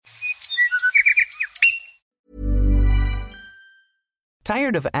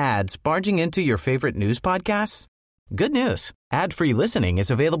Tired of ads barging into your favorite news podcasts? Good news. Ad-free listening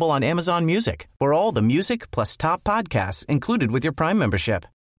is available on Amazon Music for all the music plus top podcasts included with your Prime membership.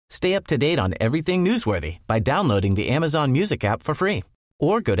 Stay up to date on everything newsworthy by downloading the Amazon Music app for free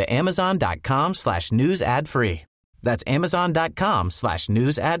or go to amazon.com/news ad free. That's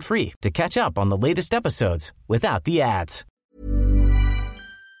amazon.com/news ad free to catch up on the latest episodes without the ads.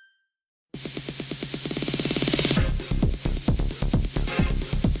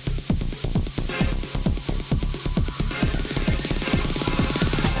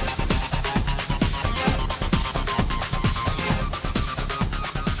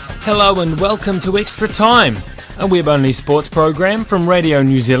 Hello and welcome to Extra Time, a web-only sports program from Radio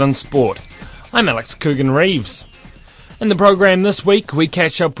New Zealand Sport. I'm Alex Coogan-Reeves. In the program this week, we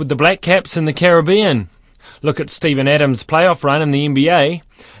catch up with the Black Caps in the Caribbean, look at Steven Adams' playoff run in the NBA,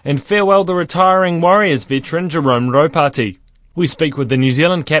 and farewell the retiring Warriors veteran Jerome Ropati. We speak with the New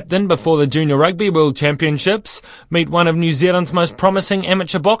Zealand captain before the Junior Rugby World Championships, meet one of New Zealand's most promising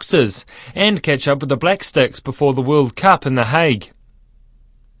amateur boxers, and catch up with the Black Sticks before the World Cup in The Hague.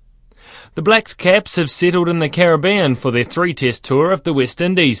 The Black Caps have settled in the Caribbean for their three-test tour of the West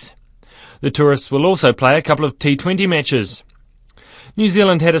Indies. The tourists will also play a couple of T20 matches. New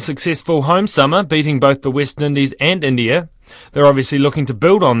Zealand had a successful home summer, beating both the West Indies and India. They're obviously looking to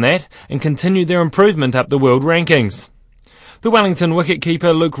build on that and continue their improvement up the world rankings. The Wellington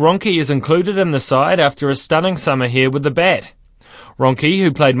wicketkeeper Luke Ronchi is included in the side after a stunning summer here with the bat. Ronchi,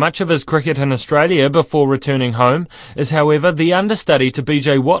 who played much of his cricket in Australia before returning home, is however the understudy to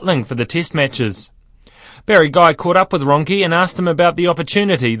BJ Watling for the test matches. Barry Guy caught up with Ronchi and asked him about the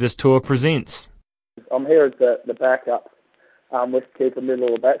opportunity this tour presents. I'm here as the backup wicketkeeper, middle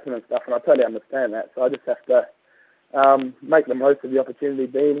order batsman and stuff, and I totally understand that. So I just have to make the most of the opportunity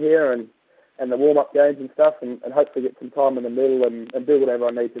being here and the warm-up games and stuff, and hopefully get some time in the middle and do whatever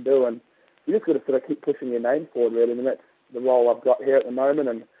I need to do. And you just got to sort of keep pushing your name forward, really. I mean, that's the role I've got here at the moment,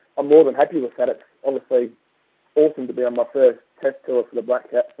 and I'm more than happy with that. It's obviously awesome to be on my first test tour for the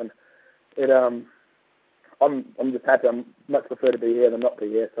Black Caps, and I'm just happy. I much prefer to be here than not be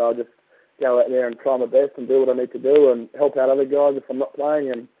here, so I'll just go out there and try my best and do what I need to do and help out other guys if I'm not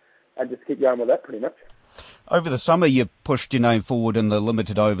playing, and just keep going with that pretty much. Over the summer, you pushed your name forward in the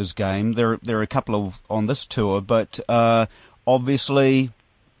limited overs game. There are a couple on this tour, but obviously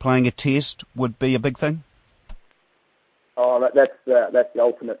playing a test would be a big thing. Oh, that's the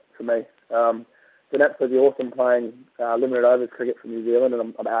ultimate for me. It's been absolutely awesome playing limited overs cricket for New Zealand,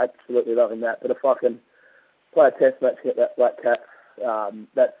 and I'm absolutely loving that. But if I can play a test match, get that Black Cap,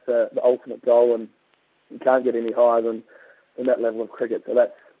 that's the ultimate goal, and you can't get any higher than that level of cricket. So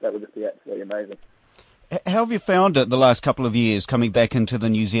that would just be absolutely amazing. How have you found it the last couple of years, coming back into the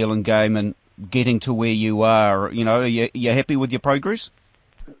New Zealand game and getting to where you are? You know, are you happy with your progress?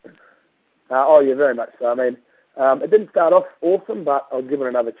 Yeah, very much so. I mean, it didn't start off awesome, but I was given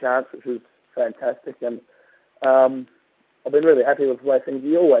another chance, which was fantastic. And I've been really happy with the way things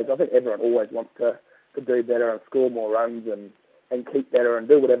I think everyone always wants to do better and score more runs and keep better and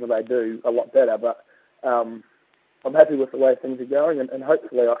do whatever they do a lot better. But I'm happy with the way things are going, and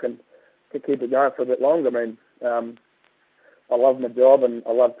hopefully I can keep it going for a bit longer. I mean, I love my job, and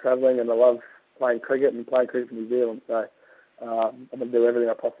I love travelling, and I love playing cricket for New Zealand. So I'm going to do everything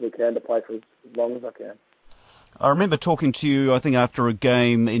I possibly can to play for as long as I can. I remember talking to you, I think, after a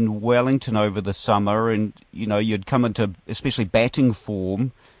game in Wellington over the summer, and, you know, you'd come into especially batting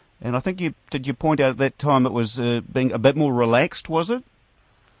form, and I think did you point out at that time it was being a bit more relaxed, was it?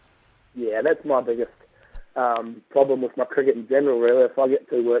 Yeah, that's my biggest problem with my cricket in general, really. If I get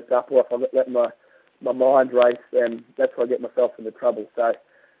too worked up or if I let my mind race, then that's where I get myself into trouble. So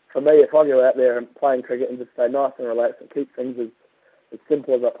for me, if I go out there and playing cricket and just stay nice and relaxed and keep things as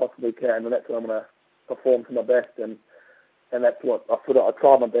simple as I possibly can, then that's what I'm going to perform to my best, and that's what I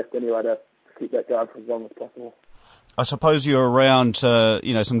try my best anyway to keep that going for as long as possible. I suppose you're around,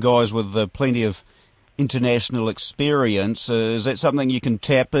 some guys with plenty of international experience. Is that something you can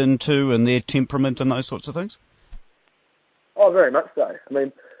tap into, and their temperament and those sorts of things? Oh, very much so. I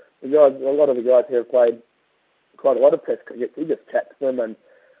mean, a lot of the guys here have played quite a lot of Test cricket. You just chat to them and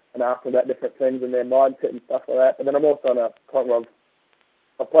ask them about different things and their mindset and stuff like that. But then I'm also on a point where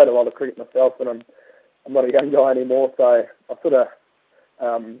I've played a lot of cricket myself, and I'm not a young guy anymore, so I sort of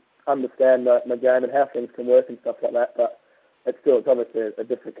understand my game and how things can work and stuff like that. But it's obviously a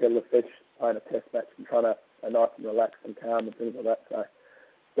different kettle of fish playing a test match and trying to nice and relaxed and calm and things like that. So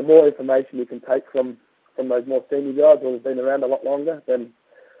the more information you can take from those more senior guys who have been around a lot longer, then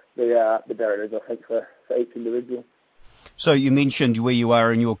the better it is, I think, for each individual. So you mentioned where you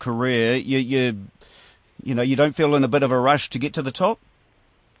are in your career. You don't feel in a bit of a rush to get to the top?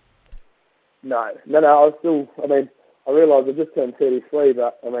 No. I realise I just turned 33,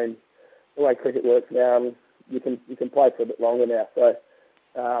 but I mean, the way cricket works now, you can play for a bit longer now. So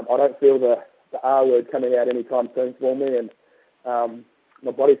I don't feel the R word coming out anytime soon for me, and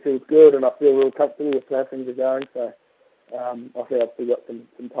my body feels good, and I feel real comfortable with how things are going. So I think I've still got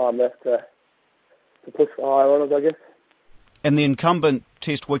some time left to push for higher honours, I guess. And the incumbent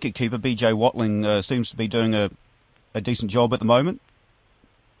Test wicketkeeper, BJ Watling, seems to be doing a decent job at the moment.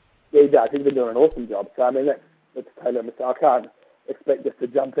 Yeah, he does. He's been doing an awesome job. So, I mean, that's totally a mistake. I can't expect just to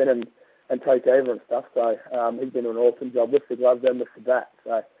jump in and take over and stuff. So, he's been doing an awesome job with the gloves and with the bat.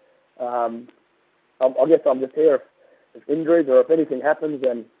 So, I guess I'm just here if injuries or if anything happens,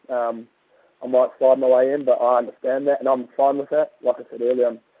 then I might slide my way in, but I understand that and I'm fine with that. Like I said earlier,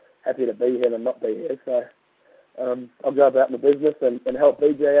 I'm happy to be here and not be here. So, I'll go about my business and help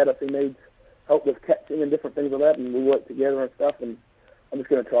BJ out if he needs help with catching and different things like that, and we work together and stuff, and I'm just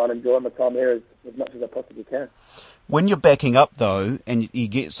going to try and enjoy my time here as much as I possibly can. When you're backing up, though, and you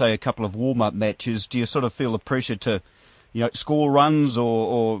get, say, a couple of warm-up matches, do you sort of feel the pressure to, score runs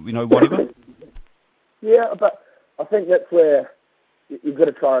or whatever? Yeah, but I think that's where you've got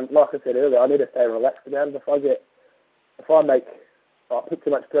to try and, like I said earlier, I need to stay relaxed about it. If I put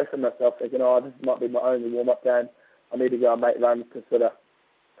too much pressure on myself, thinking, this might be my only warm-up game, I need to go and make runs to sort of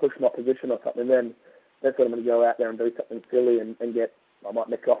push my position or something, then that's when I'm going to go out there and do something silly and I might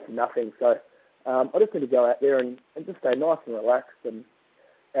nick off for nothing. So I just need to go out there and just stay nice and relaxed, and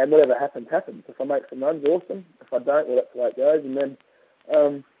whatever happens, happens. If I make some runs, awesome. If I don't, well, that's the way it goes. And then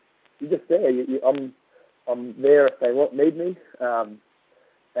you're just there. I'm there if they need me,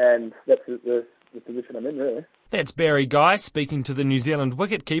 and that's the position I'm in, really. That's Barry Guy speaking to the New Zealand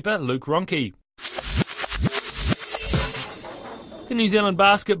wicketkeeper Luke Ronchi. The New Zealand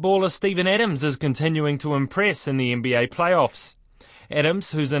basketballer Steven Adams is continuing to impress in the NBA playoffs.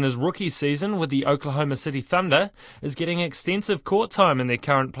 Adams, who's in his rookie season with the Oklahoma City Thunder, is getting extensive court time in their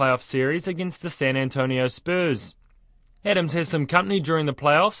current playoff series against the San Antonio Spurs. Adams has some company during the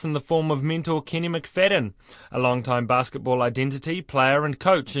playoffs in the form of mentor Kenny McFadden, a long-time basketball identity, player and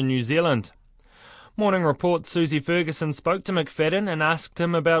coach in New Zealand. Morning Report's Susie Ferguson spoke to McFadden and asked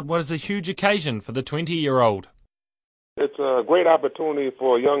him about what is a huge occasion for the 20-year-old. It's a great opportunity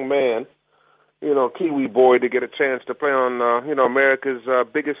for a young man, Kiwi boy, to get a chance to play on, America's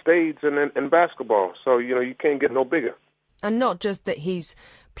biggest stage in basketball. So, you can't get no bigger. And not just that he's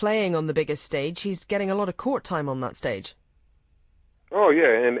playing on the biggest stage, he's getting a lot of court time on that stage. Oh,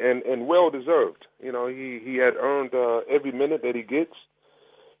 yeah, and well-deserved. He had earned every minute that he gets.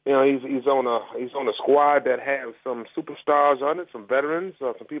 He's on a squad that has some superstars on it, some veterans,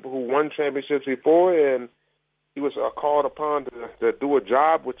 some people who won championships before, and he was called upon to do a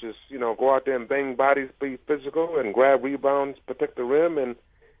job, which is, go out there and bang bodies, be physical, and grab rebounds, protect the rim, and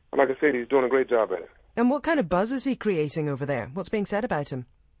like I said, he's doing a great job at it. And what kind of buzz is he creating over there? What's being said about him?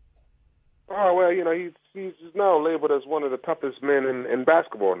 Oh, well, he's now labeled as one of the toughest men in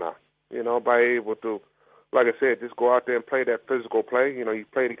basketball now, by able to, like I said, just go out there and play that physical play. He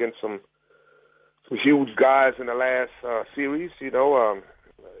played against some huge guys in the last series, it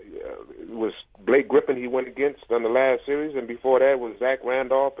was Blake Griffin he went against in the last series, and before that was Zach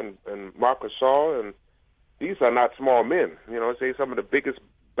Randolph and Marcus Shaw, and these are not small men. Say some of the biggest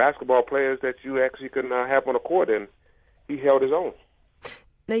basketball players that you actually can have on the court, and he held his own.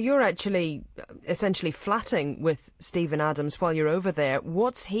 Now, you're actually essentially flatting with Steven Adams while you're over there.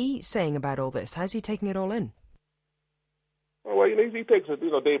 What's he saying about all this? How's he taking it all in? Well, he takes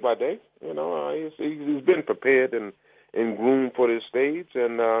it, day by day. He's been prepared and groomed for this stage,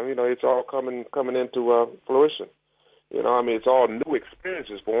 and it's all coming into fruition. It's all new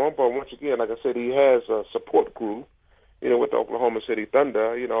experiences for him. But once again, like I said, he has a support crew, with the Oklahoma City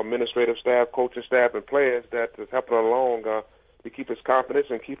Thunder, administrative staff, coaching staff, and players that is helping along to keep his confidence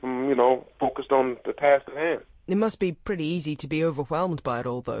and keep him, focused on the task at hand. It must be pretty easy to be overwhelmed by it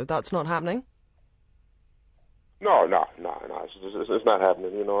all, though. That's not happening? No, it's not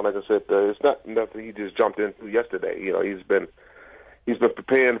happening. Like I said, it's not nothing he just jumped into yesterday. He's been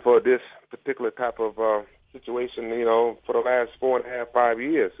preparing for this particular type of situation, for the last 4.5, 5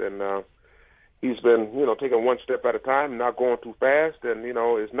 years, and he's been, taking one step at a time, not going too fast, and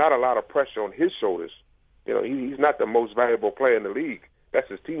it's not a lot of pressure on his shoulders. He's not the most valuable player in the league. That's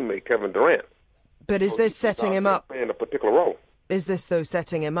his teammate, Kevin Durant. But is this setting him up? Playing a particular role. Is this, though,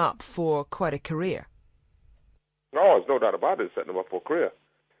 setting him up for quite a career? No, there's no doubt about it. It's setting him up for a career.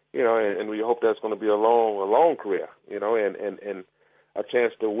 And we hope that's going to be a long career. And a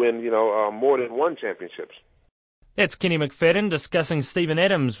chance to win, more than one championships. That's Kenny McFadden discussing Steven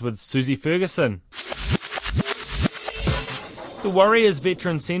Adams with Susie Ferguson. The Warriors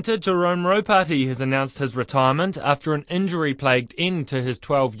veteran centre Jerome Ropati has announced his retirement after an injury-plagued end to his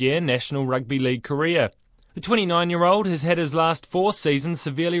 12-year National Rugby League career. The 29-year-old has had his last 4 seasons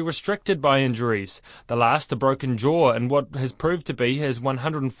severely restricted by injuries, the last a broken jaw in what has proved to be his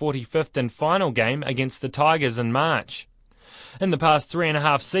 145th and final game against the Tigers in March. In the past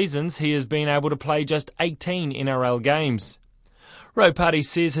 3.5 seasons, he has been able to play just 18 NRL games. Ropati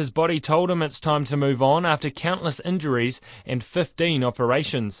says his body told him it's time to move on after countless injuries and 15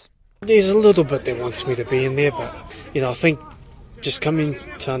 operations. There's a little bit that wants me to be in there, but I think just coming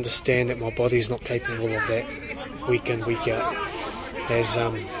to understand that my body's not capable of that week in, week out has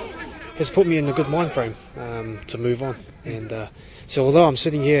put me in a good mind frame to move on. And so although I'm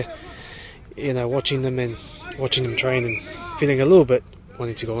sitting here, watching them train and feeling a little bit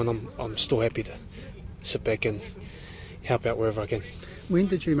wanting to go on, I'm still happy to sit back and help out wherever I can. When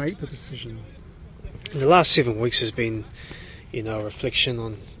did you make the decision? The last 7 weeks has been, a reflection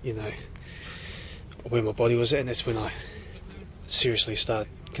on, where my body was at, and that's when I seriously started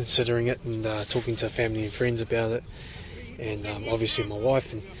considering it and talking to family and friends about it, and obviously my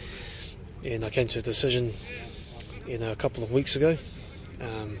wife, and I came to a decision, a couple of weeks ago.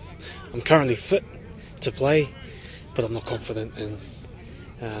 I'm currently fit to play, but I'm not confident in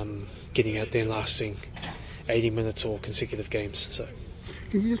getting out there and lasting 80 minutes or consecutive games. So,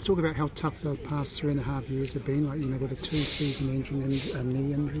 can you just talk about how tough the past 3.5 years have been, with a 2-season injury and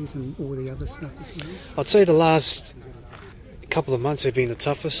knee injuries and all the other stuff as well? I'd say the last couple of months have been the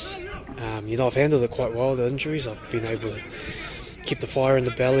toughest. I've handled it quite well, the injuries. I've been able to keep the fire in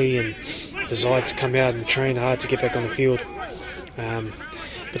the belly and desire to come out and train hard to get back on the field.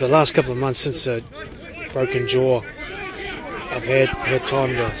 But the last couple of months since the broken jaw, I've had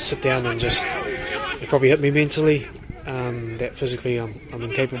time to sit down and just, it probably hit me mentally that physically I'm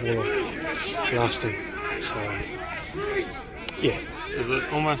incapable of lasting. So, yeah. Is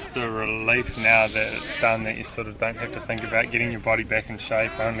it almost a relief now that it's done, that you sort of don't have to think about getting your body back in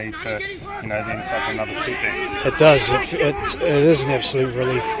shape only to, then suffer another setback? It does. It is an absolute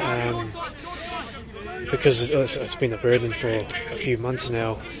relief because it's been a burden for a few months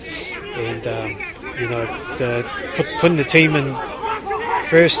now, and putting the team in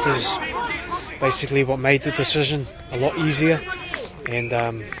first is basically what made the decision a lot easier, and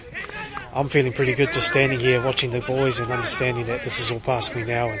I'm feeling pretty good just standing here watching the boys and understanding that this is all past me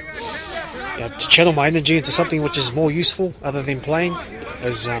now, and to channel my energy into something which is more useful other than playing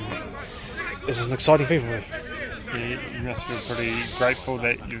is an exciting thing for me. Yeah, you must feel pretty grateful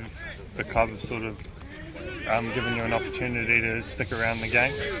that the club have sort of given you an opportunity to stick around the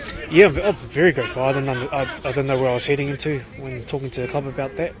game. Yeah, I'm very grateful. I didn't know where I was heading into when talking to the club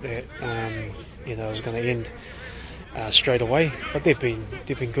about that it was going to end straight away, but they've been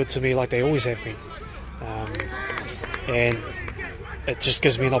good to me like they always have been, and it just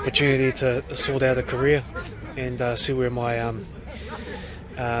gives me an opportunity to sort out a career and see where my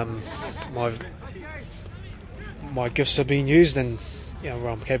gifts are being used, and where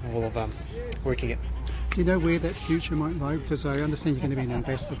I'm capable of working it. Do you know where that future might lie? Because I understand you're going to be an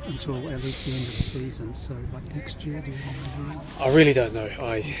ambassador until at least the end of the season. So, next year, do you want to do it? I really don't know.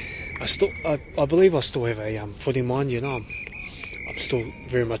 I believe I still have a footy mind. I'm still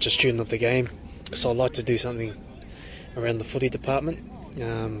very much a student of the game, so I'd like to do something around the footy department,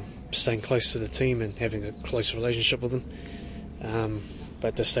 staying close to the team and having a close relationship with them. But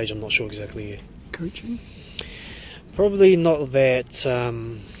at this stage, I'm not sure exactly yet. Coaching? Probably not that.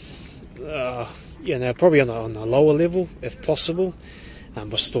 Probably on a lower level if possible,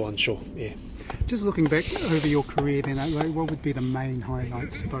 but still unsure. Yeah. Just looking back over your career, then, what would be the main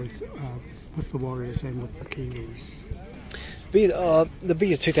highlights, both with the Warriors and with the Kiwis? The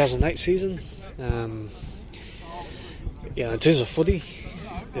big 2008 season. In terms of footy,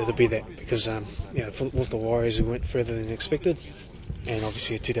 it'll be that because with the Warriors we went further than expected, and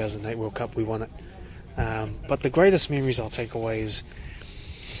obviously the 2008 World Cup we won it. But the greatest memories I'll take away is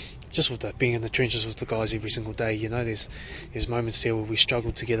just with being in the trenches with the guys every single day. There's moments there where we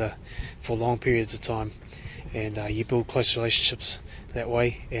struggle together for long periods of time, and you build close relationships that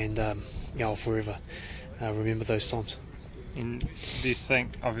way, and I'll forever remember those times. And do you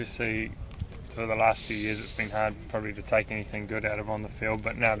think, obviously, for the last few years it's been hard probably to take anything good out of on the field,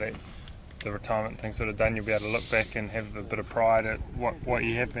 but now that the retirement thing's sort of done, you'll be able to look back and have a bit of pride at what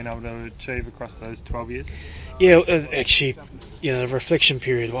you have been able to achieve across those 12 years? Yeah, actually, the reflection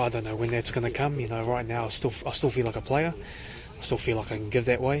period, I don't know when that's going to come. Right now I still feel like a player. I still feel like I can give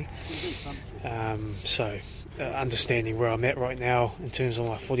that way. So understanding where I'm at right now in terms of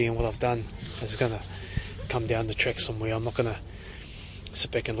my footy and what I've done is going to come down the track somewhere. I'm not going to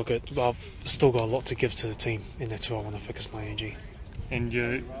sit back and look at. Well, I've still got a lot to give to the team, and that's where I want to focus my energy. And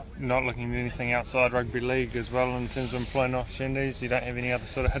you're not looking at anything outside rugby league as well in terms of employment opportunities? You don't have any other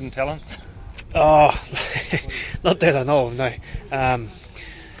sort of hidden talents? Oh, not that I know of, no.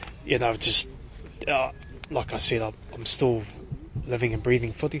 Just like I said, I'm still living and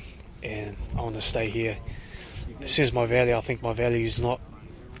breathing footy, and I want to stay here. As soon as I think my value is not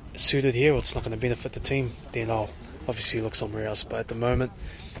suited here, or it's not going to benefit the team, then I'll obviously look somewhere else. But at the moment,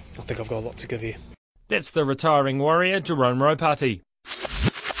 I think I've got a lot to give here. That's the retiring Warrior, Jerome Ropati.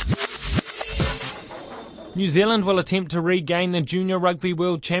 New Zealand will attempt to regain the Junior Rugby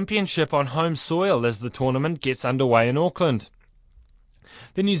World Championship on home soil as the tournament gets underway in Auckland.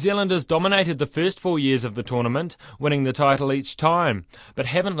 The New Zealanders dominated the first 4 years of the tournament, winning the title each time, but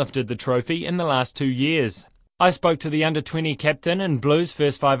haven't lifted the trophy in the last 2 years. I spoke to the under-20 captain and Blues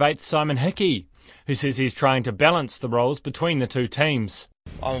first 5/8 Simon Hickey, who says he's trying to balance the roles between the two teams.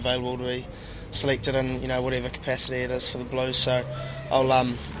 I'm available to be selected in whatever capacity it is for the Blues, so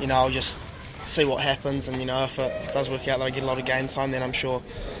I'll just see what happens, and if it does work out that I get a lot of game time, then I'm sure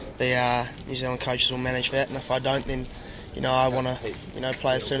the New Zealand coaches will manage that, and if I don't, then I want to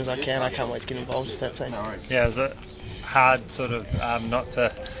play as soon as I can. I can't wait to get involved with that team. Yeah, is it hard sort of not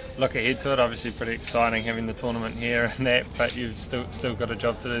to look ahead to it? Obviously pretty exciting having the tournament here and that, but you've still got a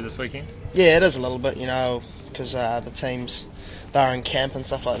job to do this weekend? Yeah, it is a little bit, because the teams, they're in camp and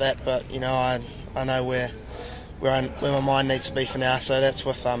stuff like that, but I know where my mind needs to be for now, so that's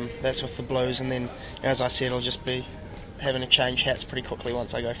with the Blues, and then as I said, I'll just be having to change hats pretty quickly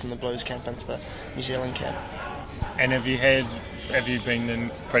once I go from the Blues camp into the New Zealand camp. And have you been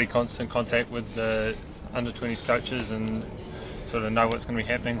in pretty constant contact with the under-20s coaches and sort of know what's going to be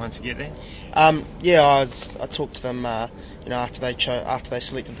happening once you get there? I talked to them after they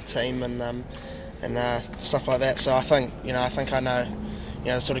selected the team and stuff like that, so I think I know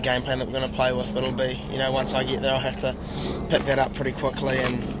the sort of game plan that we're going to play with, but it'll be, once I get there, I'll have to pick that up pretty quickly,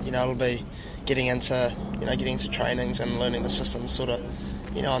 and it'll be getting into trainings and learning the system sort of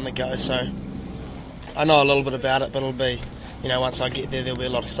on the go. So I know a little bit about it, but it'll be once I get there, there'll be a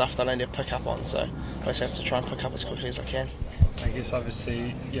lot of stuff that I need to pick up on, so I just have to try and pick up as quickly as I can. I guess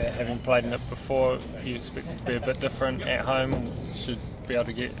obviously, having played in it before, you expect it to be a bit different at home. Should be able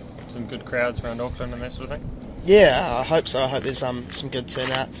to get some good crowds around Auckland and that sort of thing. Yeah, I hope so. I hope there's some good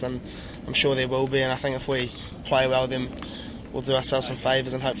turnouts, and I'm sure there will be, and I think if we play well, then we'll do ourselves some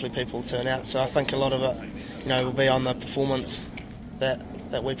favours and hopefully people will turn out. So I think a lot of it, will be on the performance that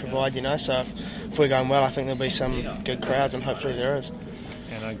we provide, so if we're going well, I think there'll be some good crowds, and hopefully there is.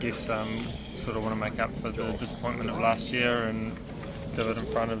 And I guess sort of want to make up for the disappointment of last year and do it in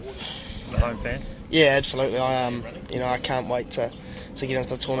front of the home fans? Yeah, absolutely. I can't wait to get into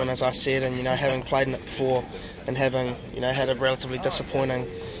the tournament, as I said, and having played in it before and having had a relatively disappointing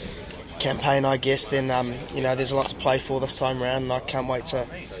campaign, I guess, then there's a lot to play for this time around, and I can't wait to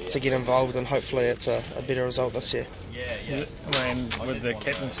get involved, and hopefully it's a better result this year. And with the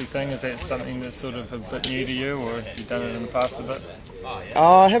captaincy thing, is that something that's sort of a bit new to you, or have you done it in the past a bit?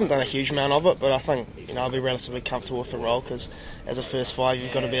 I haven't done a huge amount of it, but I think I'll be relatively comfortable with the role, because as a first five,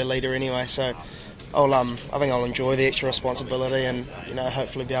 you've got to be a leader anyway. So I think I'll enjoy the extra responsibility, and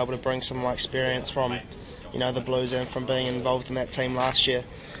hopefully be able to bring some of my experience from the Blues and from being involved in that team last year,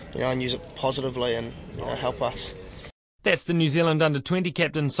 and use it positively and help us. That's the New Zealand under-20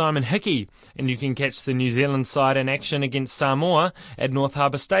 captain Simon Hickey, and you can catch the New Zealand side in action against Samoa at North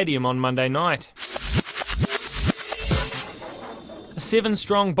Harbour Stadium on Monday night. A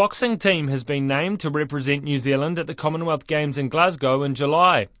 7-strong boxing team has been named to represent New Zealand at the Commonwealth Games in Glasgow in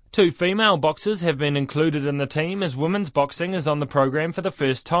July. 2 female boxers have been included in the team as women's boxing is on the programme for the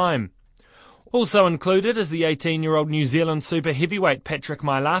first time. Also included is the 18-year-old New Zealand super heavyweight Patrick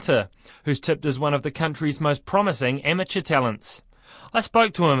Mailata, who's tipped as one of the country's most promising amateur talents. I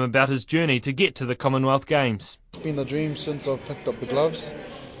spoke to him about his journey to get to the Commonwealth Games. It's been a dream since I've picked up the gloves.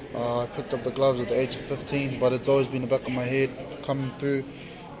 I picked up the gloves at the age of 15, but it's always been in the back of my head coming through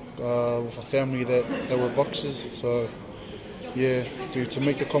with a family that were boxers. So yeah, to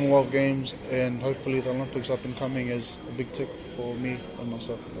make the Commonwealth Games and hopefully the Olympics up and coming is a big tick for me and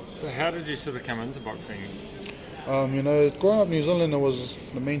myself. So how did you sort of come into boxing? Growing up in New Zealand,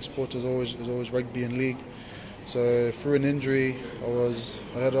 the main sport is always rugby and league. So through an injury,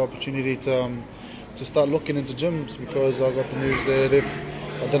 I had the opportunity to start looking into gyms, because I got the news that if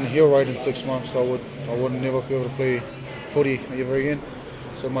I didn't heal right in 6 months, I would never be able to play footy ever again.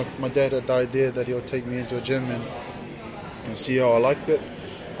 So my dad had the idea that he would take me into a gym and see how I liked it.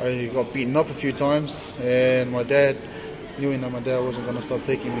 I got beaten up a few times, and my dad, knowing that my dad wasn't going to stop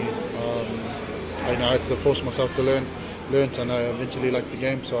taking me, I had to force myself to learn. learnt, and I eventually liked the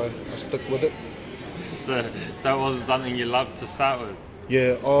game, so I stuck with it. So it wasn't something you loved to start with?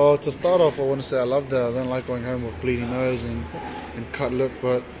 Yeah, to start off, I want to say I loved it. I don't like going home with bleeding nose and cut lip,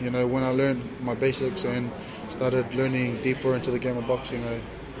 but when I learned my basics and started learning deeper into the game of boxing, I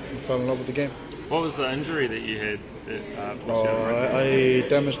fell in love with the game. What was the injury that you had? I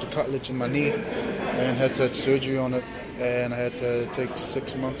damaged the cartilage in my knee and had to have surgery on it, and I had to take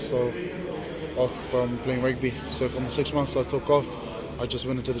 6 months off from playing rugby. So from the 6 months I took off, I just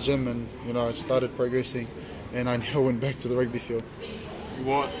went into the gym and I started progressing, and I never went back to the rugby field.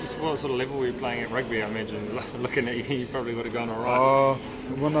 What sort of level were you playing at rugby? I imagine, looking at you probably would have gone all right.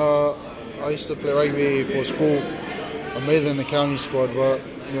 When I used to play rugby for school, I made it in the county squad, but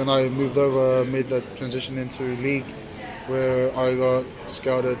then I moved over, made the transition into league, where I got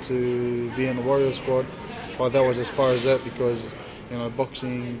scouted to be in the Warriors squad. But that was as far as that, because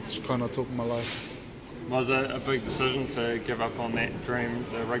boxing kind of took my life. Was it a big decision to give up on that dream,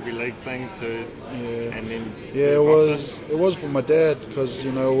 the rugby league thing, it was for my dad, because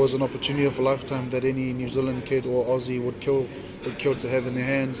it was an opportunity of a lifetime that any New Zealand kid or Aussie would kill to have in their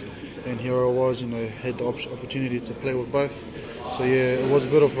hands, and here I was, had the opportunity to play with both. So it was a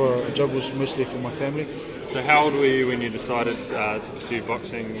bit of a juggle, mostly for my family. So how old were you when you decided to pursue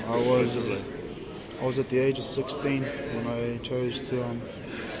boxing? I was at the age of 16 when I chose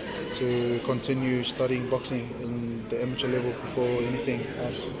to continue studying boxing in the amateur level before anything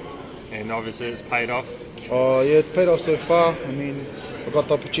else. And obviously it's paid off? It paid off so far. I mean, I got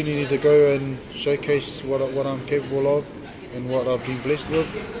the opportunity to go and showcase what I'm capable of and what I've been blessed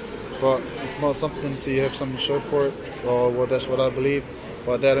with. But it's not something to have something to show for it, that's what I believe.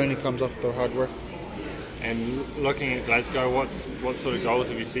 But that only comes after hard work. And looking at Glasgow, what sort of goals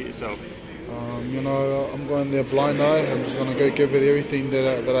have you set yourself? I'm going there blind eye. I'm just going to go give it everything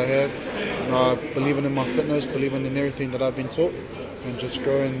that I have. Believing in my fitness, believing in everything that I've been taught, and just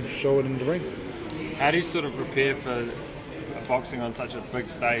go and show it in the ring. How do you sort of prepare for boxing on such a big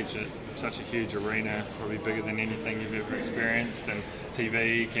stage, at such a huge arena, probably bigger than anything you've ever experienced, and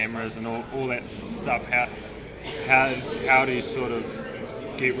TV, cameras, and all that stuff? How do you sort of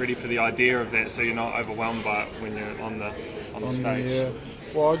get ready for the idea of that, so you're not overwhelmed by it when you're on the stage?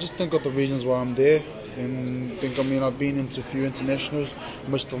 Well, I just think of the reasons why I'm there, and I've been into a few internationals.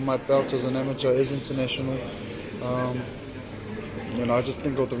 Most of my belt as an amateur is international. I just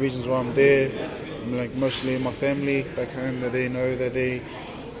think of the reasons why I'm there. Mostly my family back home, that they know that they're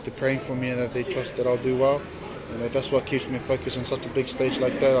praying for me and that they trust that I'll do well. That's what keeps me focused on such a big stage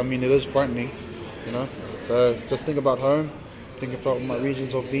like that. I mean, it is frightening, So just think about home, think about my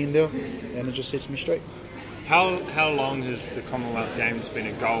reasons of being there, and it just sets me straight. How long has the Commonwealth Games been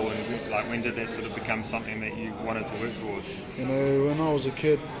a goal, and when did that sort of become something that you wanted to work towards? When I was a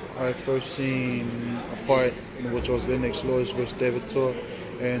kid, I first seen a fight, which was Lennox Lewis versus David Tua,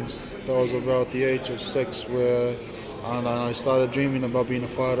 and that was about the age of 6, where I started dreaming about being a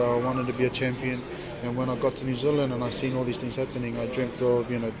fighter. I wanted to be a champion. And when I got to New Zealand and I seen all these things happening, I dreamt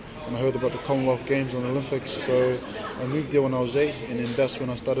of, and I heard about the Commonwealth Games and the Olympics. So I moved there when I was 8, and then that's when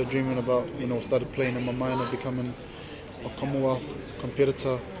I started dreaming about, started playing in my mind of becoming a Commonwealth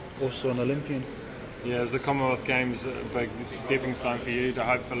competitor, also an Olympian. Yeah, is the Commonwealth Games a big stepping stone for you to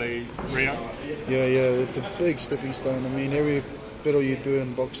hopefully Rio? Yeah, it's a big stepping stone. I mean, every battle you do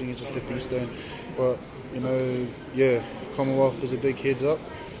in boxing is a stepping stone. But, Commonwealth is a big heads up.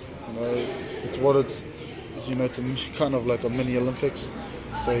 It's what it's kind of like a mini Olympics.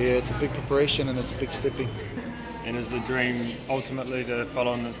 So it's a big preparation and it's a big stepping. And is the dream ultimately to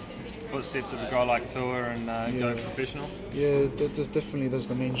follow in the footsteps of a guy like Tua and go professional? Yeah, that's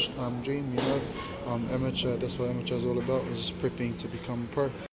the main dream. Amateur. That's what amateur is all about, is prepping to become pro.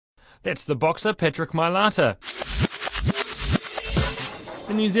 That's the boxer Patrick Mailata.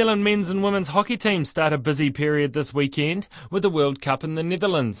 The New Zealand men's and women's hockey teams start a busy period this weekend with the World Cup in the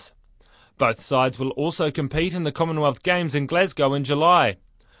Netherlands. Both sides will also compete in the Commonwealth Games in Glasgow in July.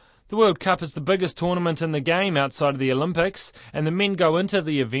 The World Cup is the biggest tournament in the game outside of the Olympics, and the men go into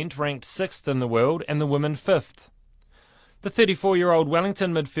the event ranked 6th in the world and the women 5th. The 34-year-old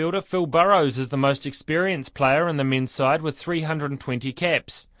Wellington midfielder Phil Burrows is the most experienced player in the men's side with 320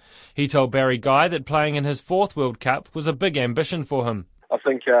 caps. He told Barry Guy that playing in his 4th World Cup was a big ambition for him. I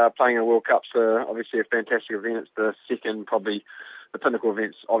think playing in World Cup's obviously a fantastic event. It's the second, probably the pinnacle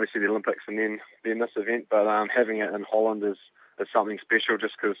events, obviously the Olympics and then this event. But having it in Holland is something special,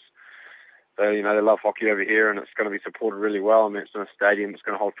 just because they love hockey over here, and it's going to be supported really well. I mean, it's in a stadium that's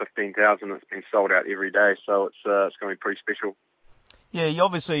going to hold 15,000. It's been sold out every day, so it's going to be pretty special. Yeah, you're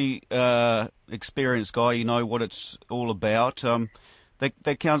obviously experienced guy. You know what it's all about.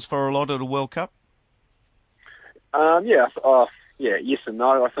 That counts for a lot at a World Cup. Yes and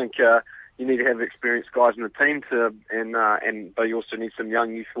no. I think you need to have experienced guys in the team but you also need some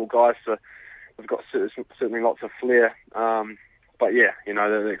young, youthful guys. So we've got certainly lots of flair. But yeah,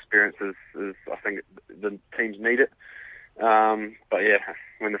 the experience is I think the teams need it. But yeah,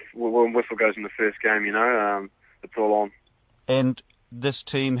 when whistle goes in the first game, it's all on. And this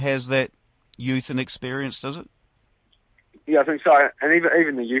team has that youth and experience, does it? Yeah, I think so. And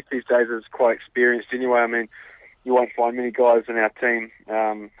even the youth these days is quite experienced anyway. I mean, you won't find many guys in our team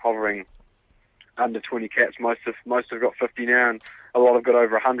hovering under 20 caps. Most have got 50 now, and a lot have got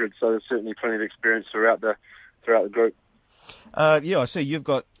over 100. So there's certainly plenty of experience throughout the group. I see you've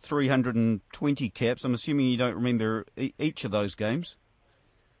got 320 caps. I'm assuming you don't remember each of those games.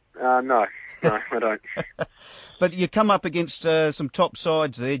 No, I don't. But you come up against some top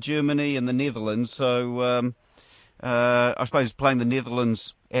sides there, Germany and the Netherlands. So I suppose playing the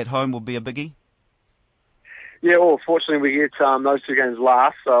Netherlands at home will be a biggie. Yeah, well, fortunately we get those two games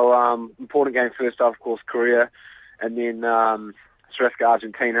last. So important game first, of course, Korea, and then South Africa,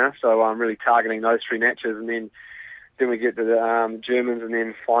 Argentina. So I'm really targeting those three matches, and then we get to the Germans, and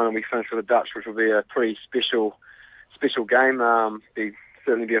then finally we finish with the Dutch, which will be a pretty special game.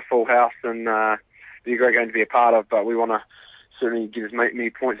 Certainly be a full house, and be a great game to be a part of. But we want to certainly get as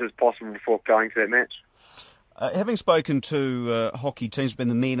many points as possible before going to that match. Having spoken to hockey teams, been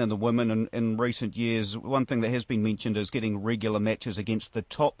the men and the women in recent years, one thing that has been mentioned is getting regular matches against the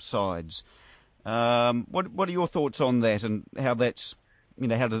top sides. What are your thoughts on that, and how that's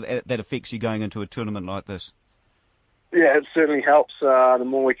how does that affects you going into a tournament like this? Yeah, it certainly helps. The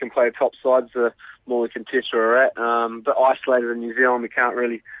more we can play top sides, the more we can test where we're at. But isolated in New Zealand, we can't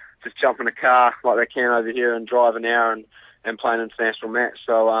really just jump in a car like they can over here and drive an hour and play an international match.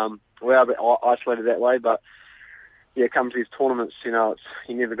 So we are a bit isolated that way. But yeah, come to these tournaments, you're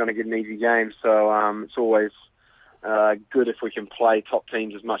never going to get an easy game. So it's always good if we can play top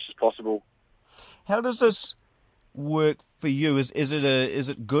teams as much as possible. How does this work for you? Is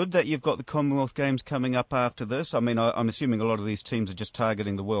it good that you've got the Commonwealth Games coming up after this? I mean, I'm assuming a lot of these teams are just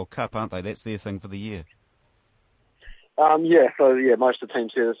targeting the World Cup, aren't they? That's their thing for the year. Most of the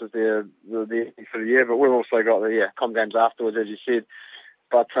teams here, this is their for the year, but we've also got the Com Games afterwards, as you said.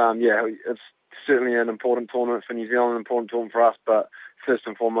 But it's certainly an important tournament for New Zealand, an important tournament for us. But first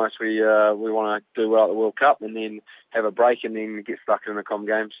and foremost, we want to do well at the World Cup, and then have a break, and then get stuck in the Com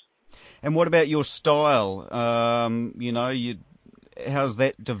Games. And what about your style? How's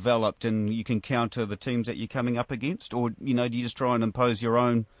that developed, and you can counter the teams that you're coming up against, or do you just try and impose your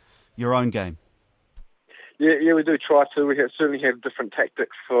own game? Yeah, we do try to. We certainly have different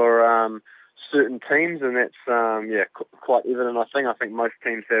tactics for certain teams, and that's quite evident. I think most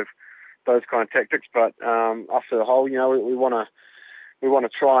teams have those kind of tactics, but us as a whole, we want to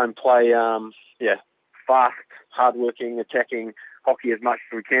try and play fast, hard-working, attacking hockey as much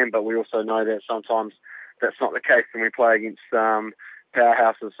as we can, but we also know that sometimes that's not the case when we play against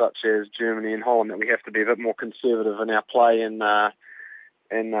powerhouses such as Germany and Holland, that we have to be a bit more conservative in our play and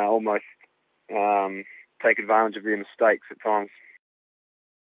almost take advantage of their mistakes at times.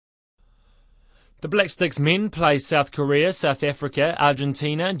 The Black Sticks men play South Korea, South Africa,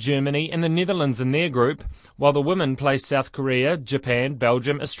 Argentina, Germany and the Netherlands in their group, while the women play South Korea, Japan,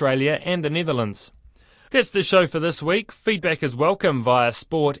 Belgium, Australia and the Netherlands. That's the show for this week. Feedback is welcome via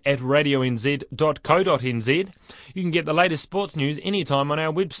sport@radionz.co.nz. You can get the latest sports news anytime on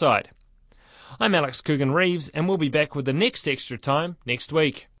our website. I'm Alex Coogan-Reeves, and we'll be back with the next Extra Time next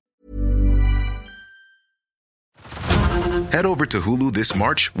week. Head over to Hulu this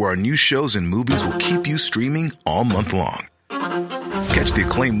March, where our new shows and movies will keep you streaming all month long. Catch the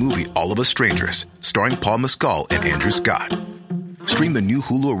acclaimed movie All of Us Strangers, starring Paul Mescal and Andrew Scott. Stream the new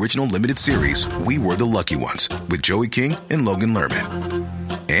Hulu original limited series, We Were the Lucky Ones, with Joey King and Logan Lerman.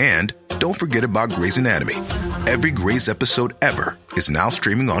 And don't forget about Grey's Anatomy. Every Grey's episode ever is now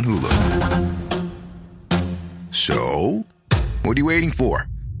streaming on Hulu. So, what are you waiting for?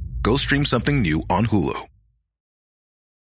 Go stream something new on Hulu.